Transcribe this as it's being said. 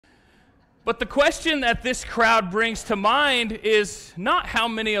But the question that this crowd brings to mind is not how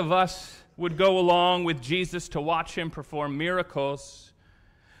many of us would go along with Jesus to watch him perform miracles,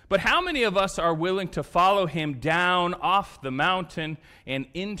 but how many of us are willing to follow him down off the mountain and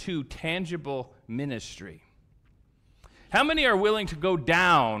into tangible ministry? How many are willing to go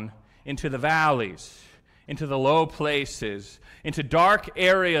down into the valleys, into the low places, into dark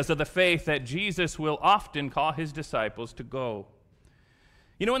areas of the faith that Jesus will often call his disciples to go?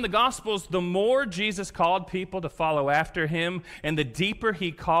 You know, in the Gospels, the more Jesus called people to follow after him and the deeper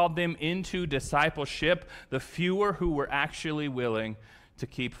he called them into discipleship, the fewer who were actually willing to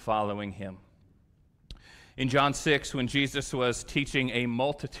keep following him. In John 6, when Jesus was teaching a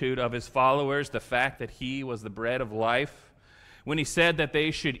multitude of his followers the fact that he was the bread of life, when he said that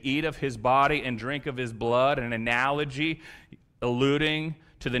they should eat of his body and drink of his blood, an analogy alluding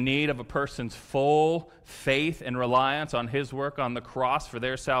to the need of a person's full faith and reliance on his work on the cross for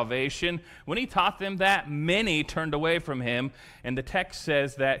their salvation, when he taught them that, many turned away from him, and the text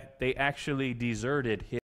says that they actually deserted him.